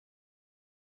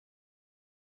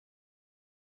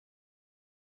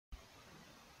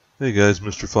Hey guys,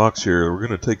 Mr. Fox here. We're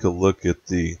going to take a look at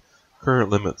the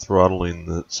current limit throttling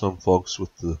that some folks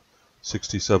with the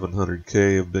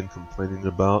 6700K have been complaining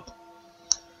about.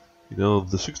 You know,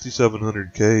 the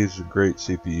 6700K is a great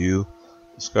CPU.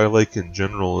 Skylake in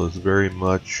general is very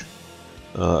much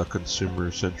a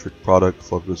consumer-centric product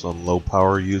focused on low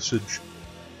power usage.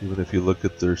 Even if you look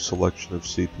at their selection of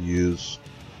CPUs,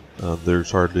 there's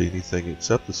hardly anything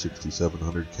except the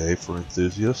 6700K for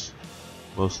enthusiasts.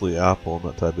 Mostly Apple and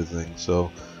that type of thing.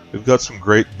 So we've got some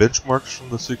great benchmarks from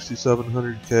the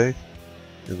 6700K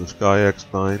and the Sky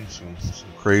X9, some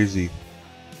crazy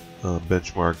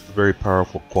benchmarks, very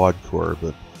powerful quad core.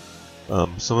 But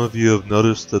some of you have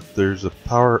noticed that there's a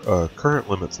current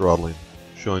limit throttling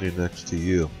showing you next to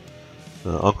you.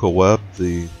 Uncle Webb,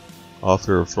 the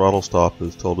author of Throttle Stop,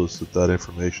 has told us that that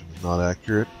information is not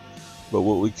accurate. But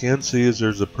what we can see is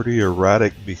there's a pretty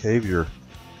erratic behavior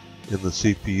in the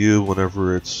CPU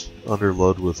whenever it's under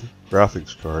load with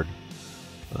graphics card.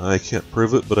 I can't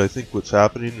prove it, but I think what's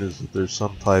happening is that there's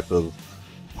some type of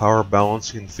power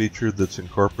balancing feature that's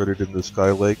incorporated into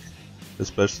Skylake,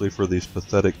 especially for these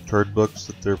pathetic turd books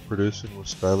that they're producing with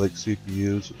Skylake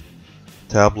CPUs,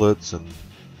 tablets and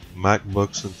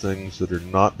MacBooks and things that are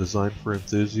not designed for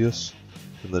enthusiasts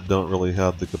and that don't really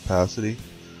have the capacity.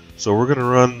 So we're going to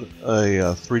run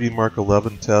a 3D Mark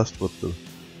 11 test with the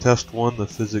Test 1, the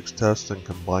physics test, and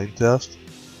combined test,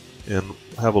 and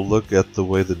have a look at the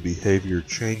way the behavior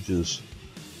changes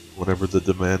whenever the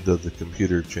demand of the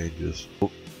computer changes.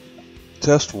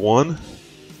 Test 1,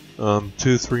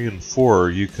 2, 3, and 4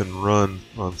 you can run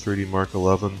on 3D Mark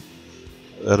 11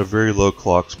 at a very low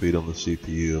clock speed on the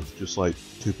CPU, just like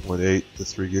 2.8 to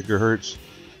 3 gigahertz,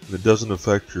 and it doesn't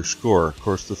affect your score. Of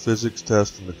course, the physics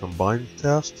test and the combined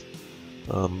test,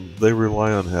 they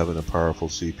rely on having a powerful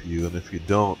CPU, and if you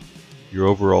don't, your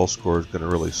overall score is going to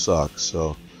really suck.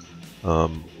 So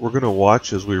we're going to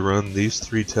watch as we run these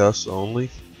three tests only,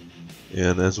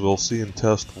 and as we'll see in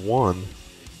test 1,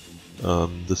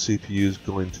 the CPU is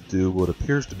going to do what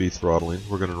appears to be throttling.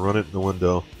 We're going to run it in the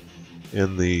window,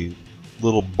 and the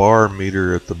little bar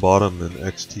meter at the bottom in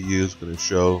XTU is going to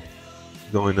show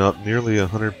going up nearly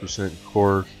 100%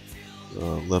 core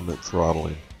limit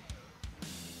throttling.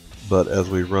 But as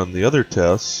we run the other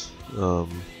tests,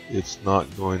 it's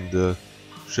not going to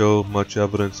show much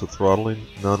evidence of throttling,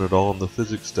 none at all in the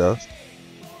physics test.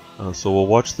 So we'll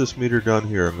watch this meter down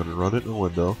here. I'm going to run it in the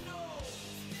window,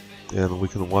 and we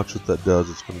can watch what that does.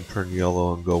 It's going to turn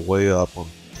yellow and go way up on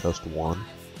test 1.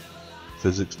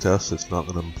 Physics test, it's not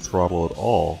going to throttle at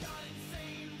all.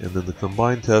 And then the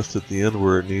combined test at the end,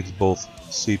 where it needs both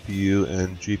CPU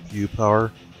and GPU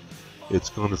power, it's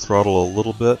going to throttle a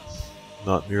little bit,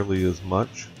 not nearly as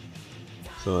much.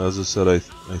 So as I said, I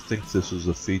think this is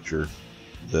a feature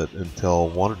that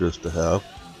Intel wanted us to have.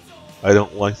 I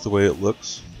don't like the way it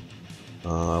looks.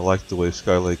 I like the way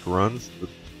Skylake runs, but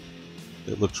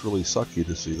it looks really sucky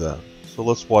to see that. So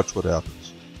let's watch what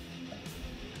happens.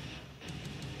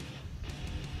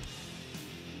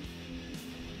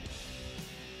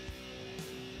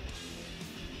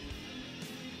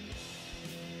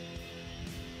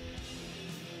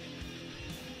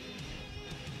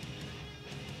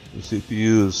 The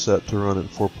CPU is set to run at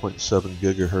 4.7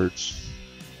 gigahertz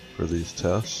for these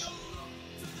tests,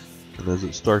 and as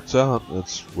it starts out,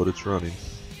 that's what it's running.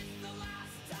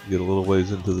 You get a little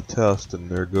ways into the test, and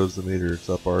there goes the meter. It's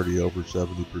up already over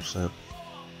 70%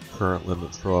 current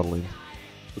limit throttling.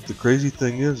 But the crazy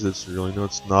thing is, it's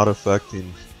not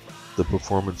affecting the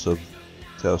performance of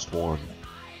test 1.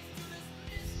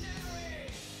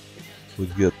 We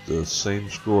get the same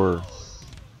score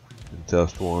in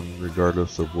test 1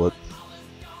 regardless of what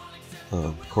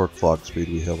core clock speed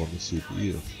we have on the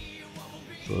CPU.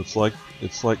 So it's like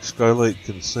Skylake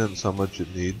can sense how much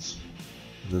it needs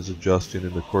and is adjusting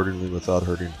it accordingly without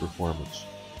hurting performance.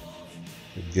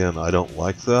 Again, I don't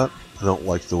like that. I don't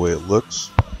like the way it looks,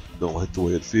 don't like the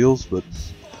way it feels, but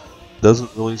it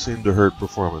doesn't really seem to hurt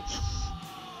performance.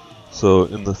 So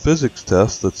in the physics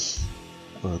test that's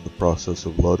in the process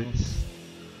of loading,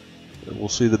 we'll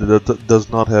see that it does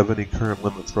not have any current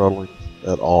limit throttling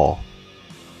at all.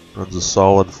 Runs a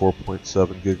solid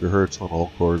 4.7 gigahertz on all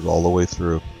cores all the way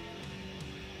through.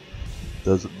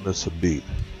 Doesn't miss a beat.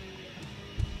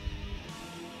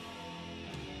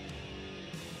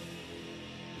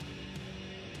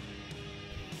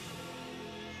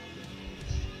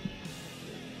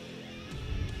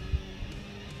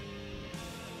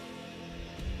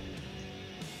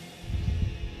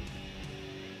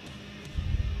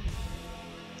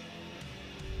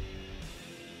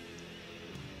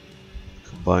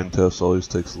 Combined test always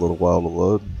takes a little while to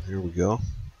load. Here we go.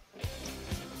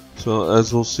 So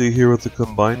as we'll see here with the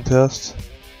combined test,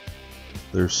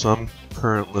 there's some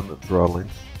current limit throttling,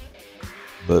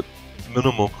 but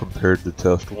minimal compared to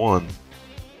test 1.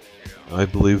 I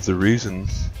believe the reason,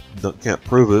 can't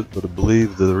prove it, but I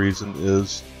believe the reason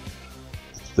is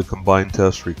the combined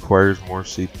test requires more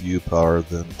CPU power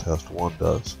than test 1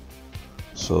 does.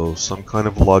 So some kind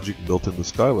of logic built into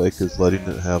Skylake is letting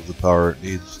it have the power it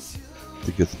needs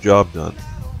to get the job done.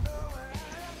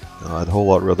 I'd a whole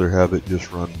lot rather have it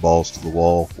just run balls to the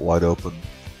wall, wide open,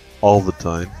 all the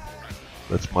time.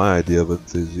 That's my idea of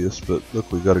enthusiast, but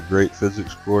look, we got a great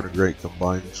physics score and a great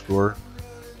combined score.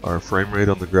 Our frame rate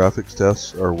on the graphics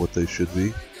tests are what they should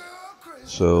be,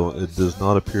 so it does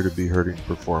not appear to be hurting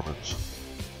performance.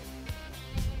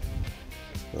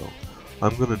 So,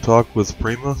 I'm going to talk with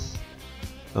Prima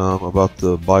about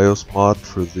the BIOS mod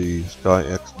for the Sky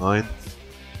X9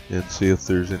 and see if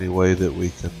there's any way that we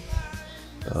can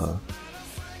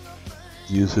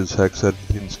use his hex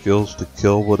editing skills to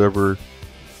kill whatever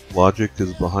logic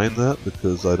is behind that,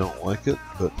 because I don't like it.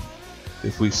 But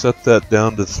if we set that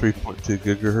down to 3.2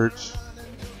 gigahertz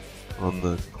on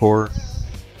the core,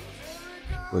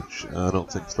 which I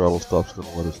don't think throttle stop's going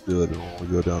to let us do it, it'll only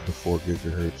go down to 4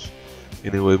 gigahertz.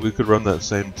 Anyway, we could run that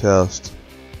same test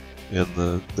and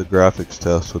the graphics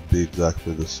test would be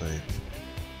exactly the same.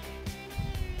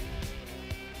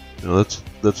 You know,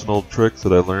 that's an old trick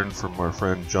that I learned from our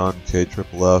friend John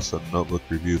KSSS on Notebook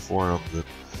Review Forum. The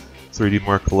 3D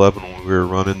Mark 11, when we were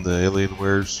running the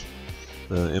Alienwares,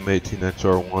 the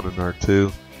M18XR1 and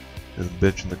R2, and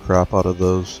benching the crap out of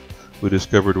those, we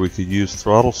discovered we could use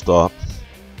throttle stop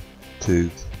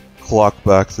to clock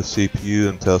back the CPU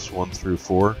in tests 1 through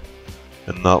 4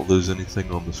 and not lose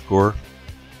anything on the score.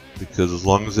 Because as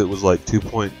long as it was like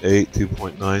 2.8,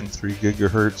 2.9, 3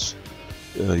 gigahertz,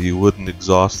 you wouldn't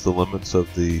exhaust the limits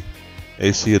of the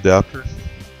AC adapter.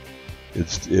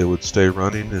 It would stay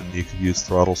running, and you could use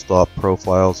throttle stop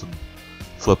profiles and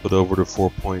flip it over to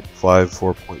 4.5,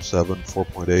 4.7,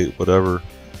 4.8, whatever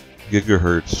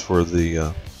gigahertz for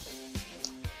the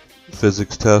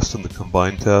physics test and the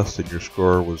combined test, and your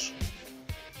score was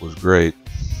great.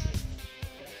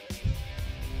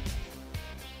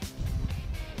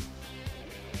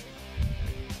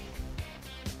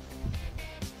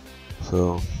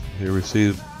 So here we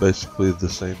see basically the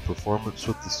same performance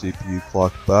with the CPU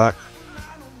clocked back.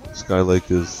 Skylake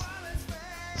is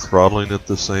throttling it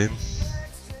the same.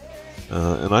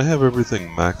 And I have everything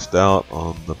maxed out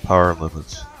on the power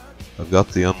limits. I've got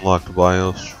the unlocked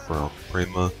BIOS from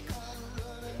Prima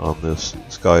on this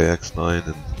Sky X9,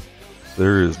 and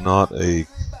there is not an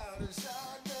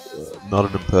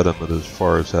impediment as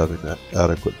far as having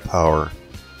adequate power.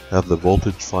 Have the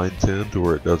voltage fine-tuned to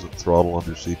where it doesn't throttle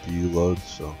under CPU loads.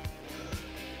 So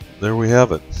there we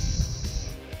have it.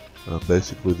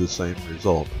 Basically the same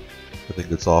result. I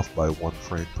think it's off by 1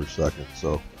 frame per second,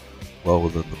 so well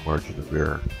within the margin of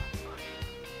error.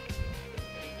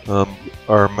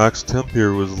 Our max temp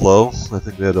here was low. I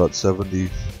think we had about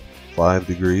 75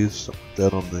 degrees, something like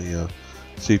that on the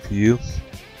CPU.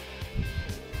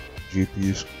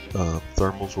 GPU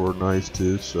thermals were nice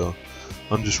too, so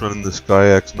I'm just running the Sky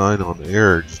X9 on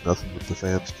air, just nothing but the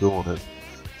fans cooling it.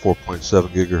 4.7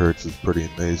 gigahertz is pretty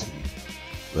amazing.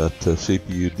 That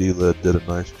CPU DLED did a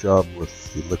nice job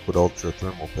with the Liquid Ultra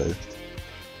thermal paste.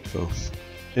 So,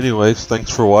 anyways,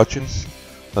 thanks for watching.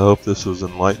 I hope this was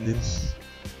enlightening.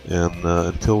 And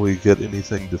until we get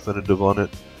anything definitive on it,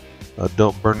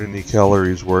 don't burn any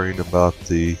calories worrying about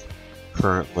the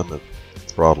current limit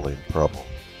throttling problem.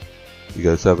 You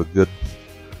guys have a good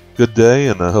day,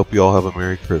 and I hope you all have a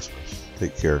Merry Christmas.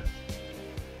 Take care.